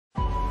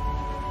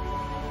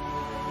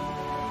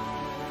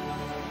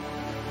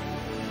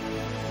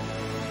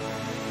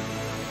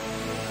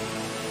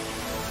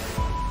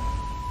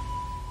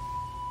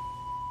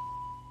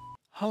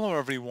Hello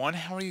everyone,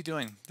 how are you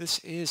doing? This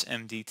is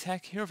MD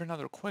Tech here with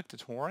another quick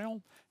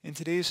tutorial. In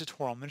today's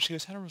tutorial, I'm going to show you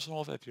how to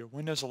resolve if your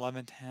Windows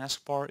 11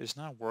 taskbar is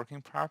not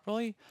working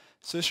properly.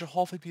 So this should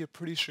hopefully be a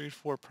pretty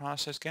straightforward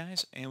process,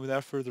 guys, and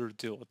without further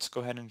ado, let's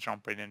go ahead and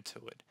jump right into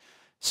it.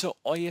 So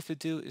all you have to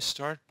do is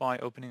start by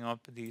opening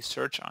up the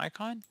search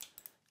icon,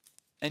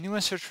 and you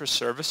want to search for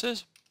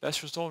services.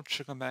 Best result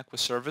should come back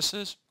with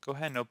services. Go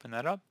ahead and open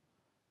that up.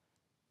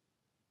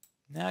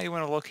 Now you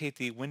want to locate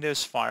the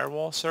Windows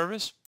Firewall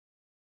service.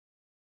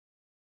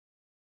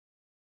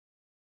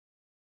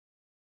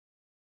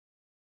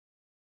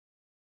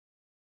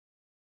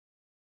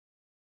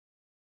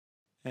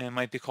 And it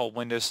might be called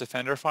Windows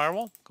Defender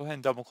Firewall. Go ahead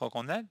and double click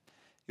on that.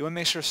 You want to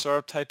make sure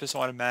startup type is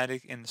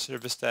automatic and the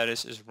service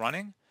status is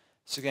running.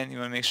 So again, you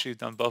want to make sure you've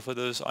done both of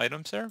those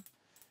items there.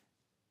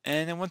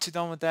 And then once you're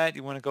done with that,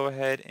 you want to go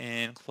ahead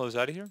and close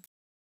out of here.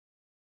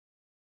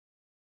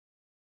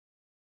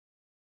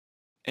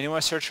 And you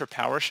want to search for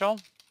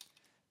PowerShell.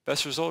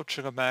 Best result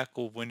should come back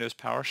with Windows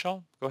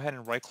PowerShell. Go ahead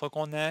and right click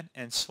on that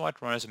and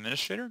select Run as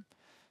Administrator.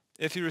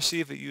 If you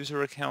receive a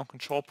user account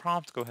control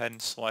prompt, go ahead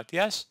and select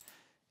Yes.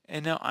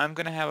 And now I'm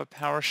going to have a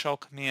PowerShell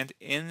command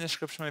in the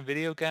description of my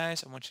video,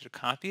 guys. I want you to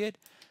copy it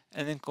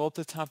and then go up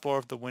to the top bar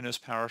of the Windows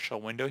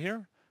PowerShell window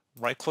here.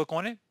 Right click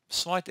on it,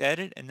 select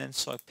Edit, and then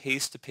select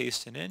Paste to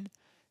paste it in.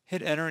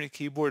 Hit Enter on your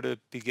keyboard to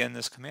begin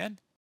this command.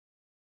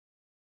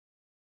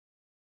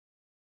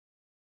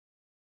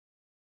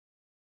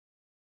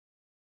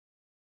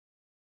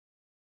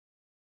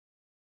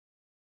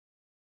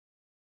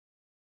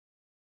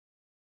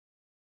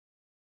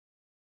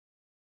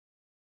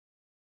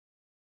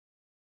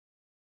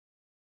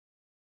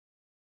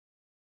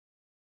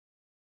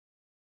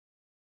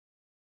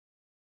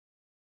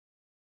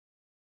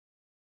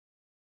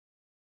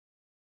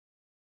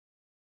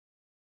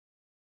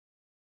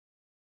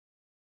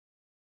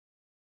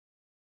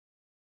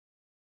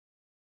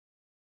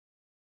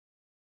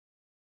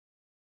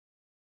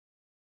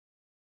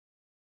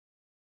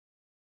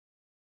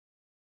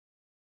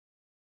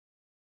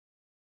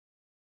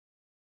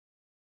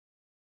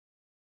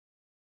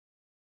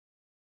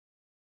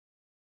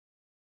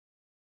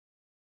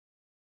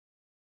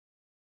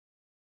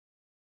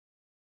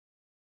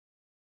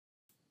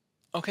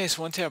 Okay,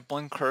 so once you have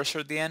blank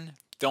cursor at the end,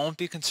 don't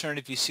be concerned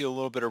if you see a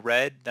little bit of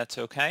red. That's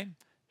okay.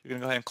 You're going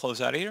to go ahead and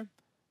close out of here.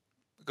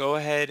 Go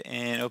ahead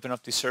and open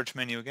up the search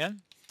menu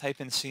again.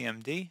 Type in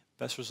CMD.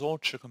 Best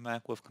result should come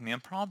back with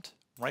command prompt.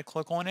 Right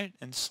click on it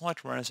and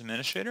select Run as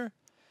Administrator.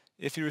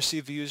 If you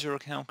receive a user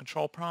account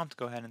control prompt,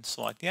 go ahead and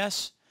select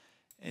Yes.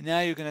 And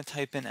now you're going to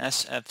type in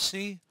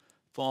SFC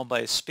followed by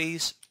a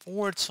space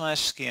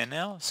 /scan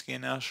now. Scan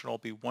now should all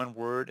be one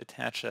word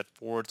attached to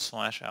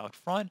that / out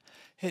front.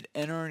 Hit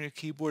Enter on your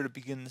keyboard to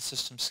begin the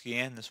system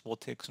scan. This will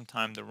take some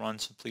time to run,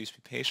 so please be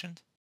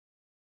patient.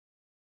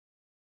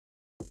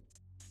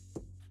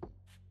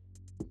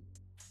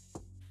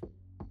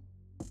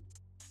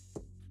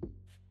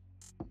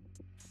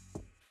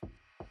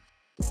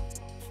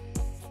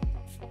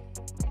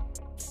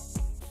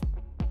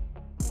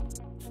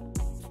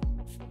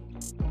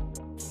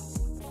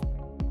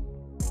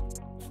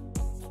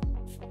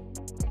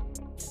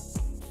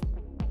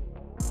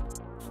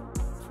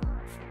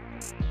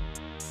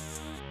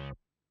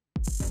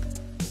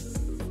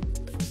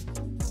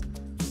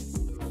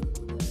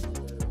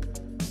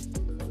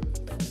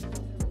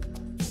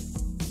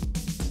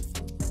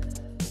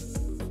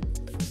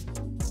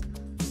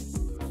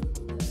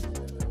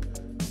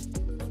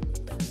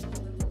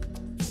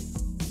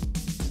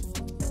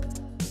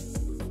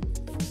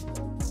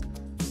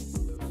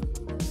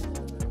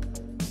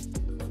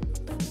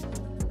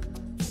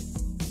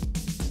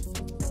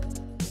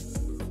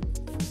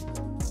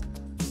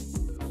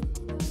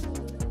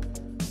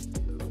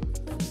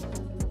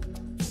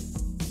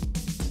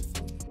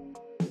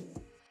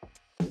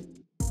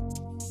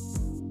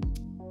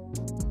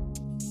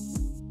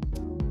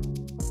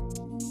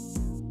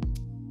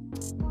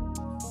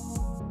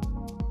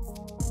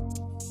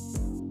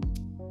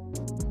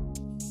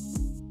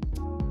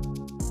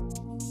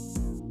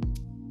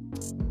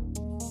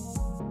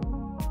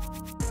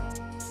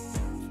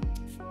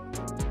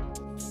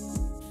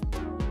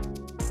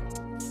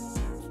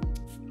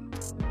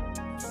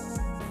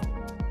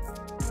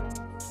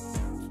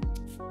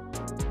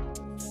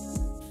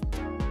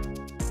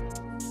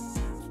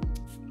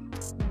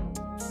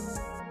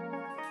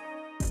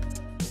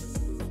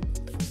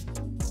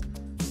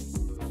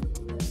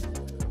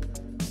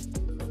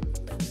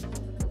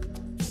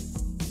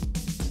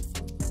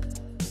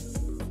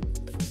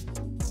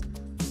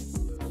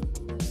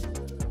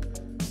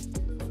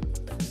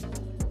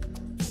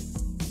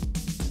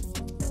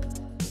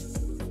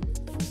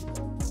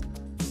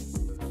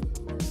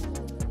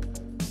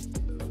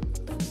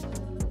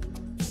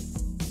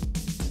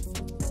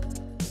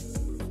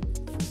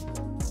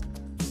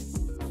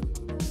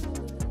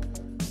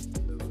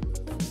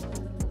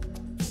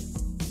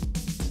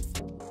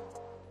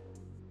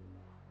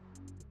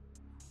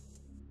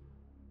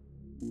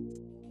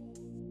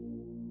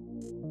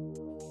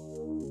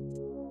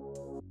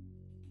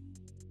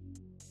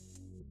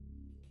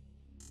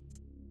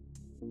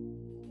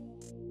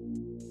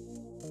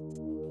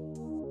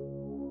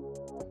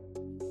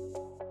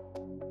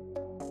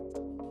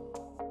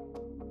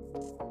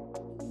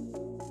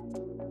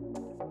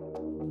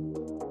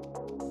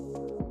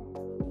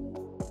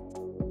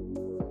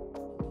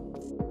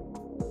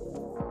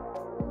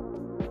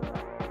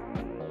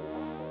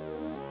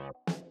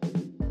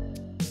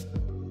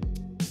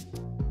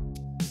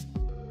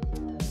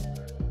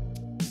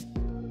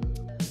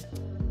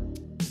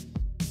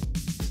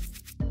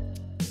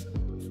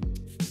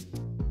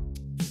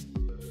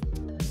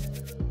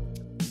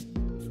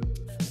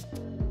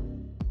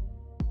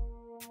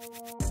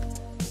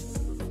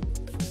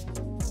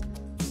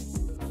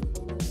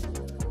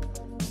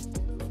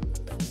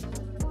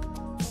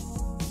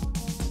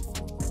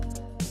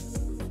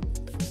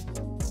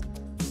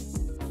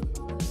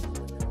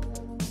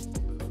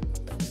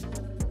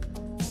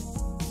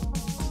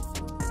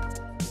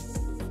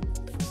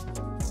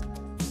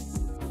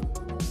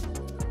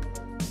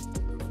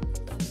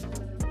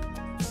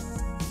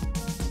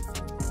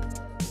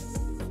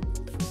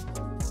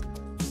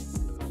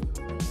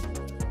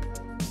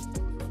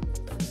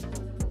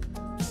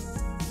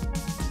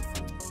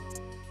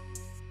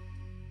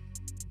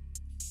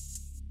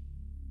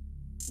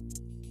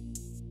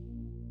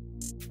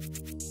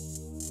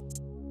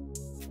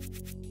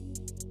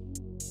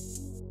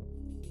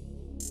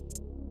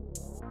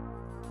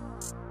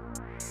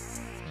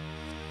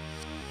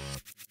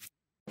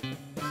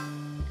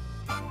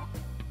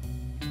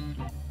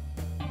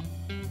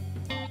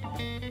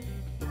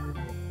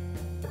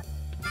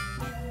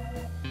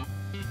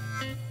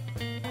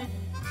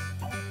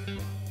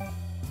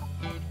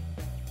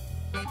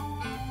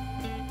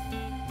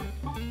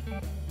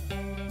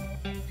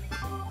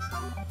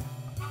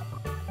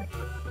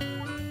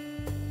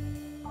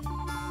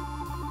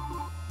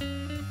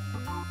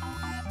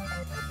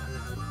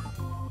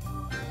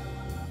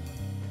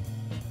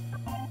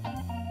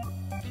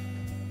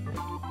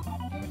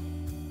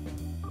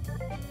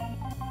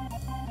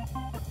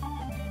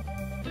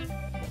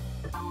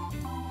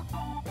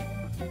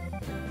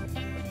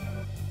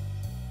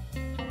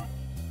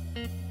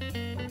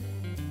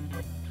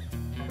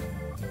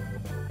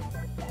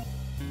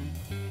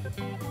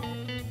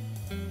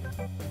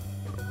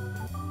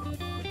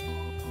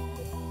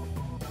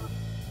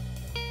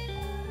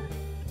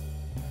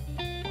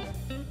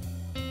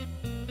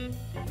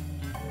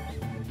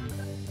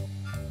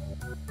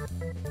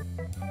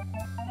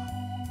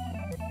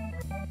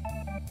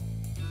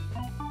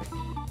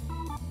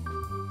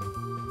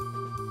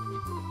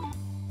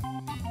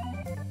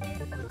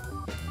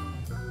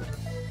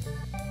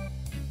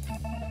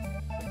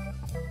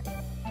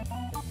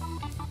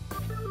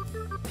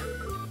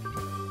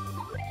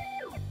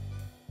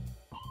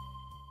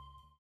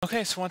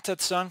 Okay, so once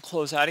that's done,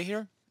 close out of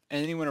here,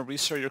 and then you want to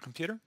restart your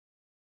computer.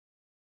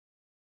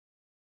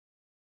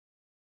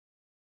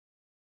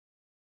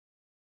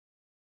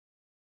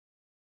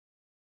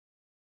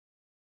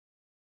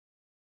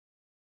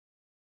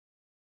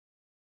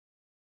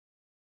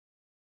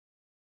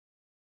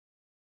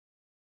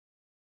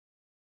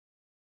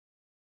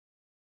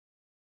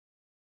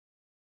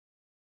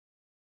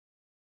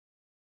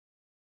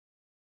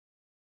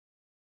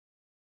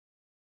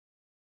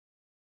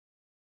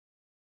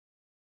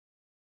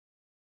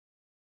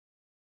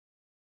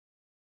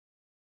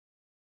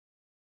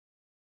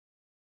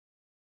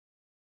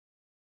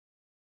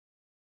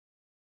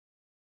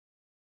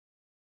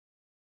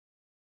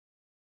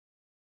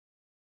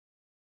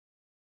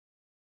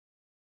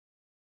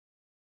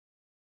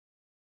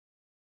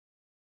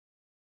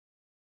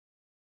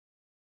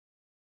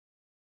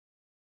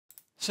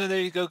 So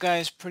there you go,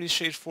 guys. Pretty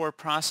straightforward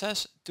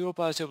process. Do hope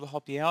I was able to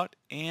help you out,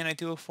 and I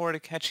do look forward to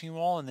catching you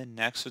all in the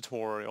next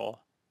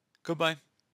tutorial. Goodbye.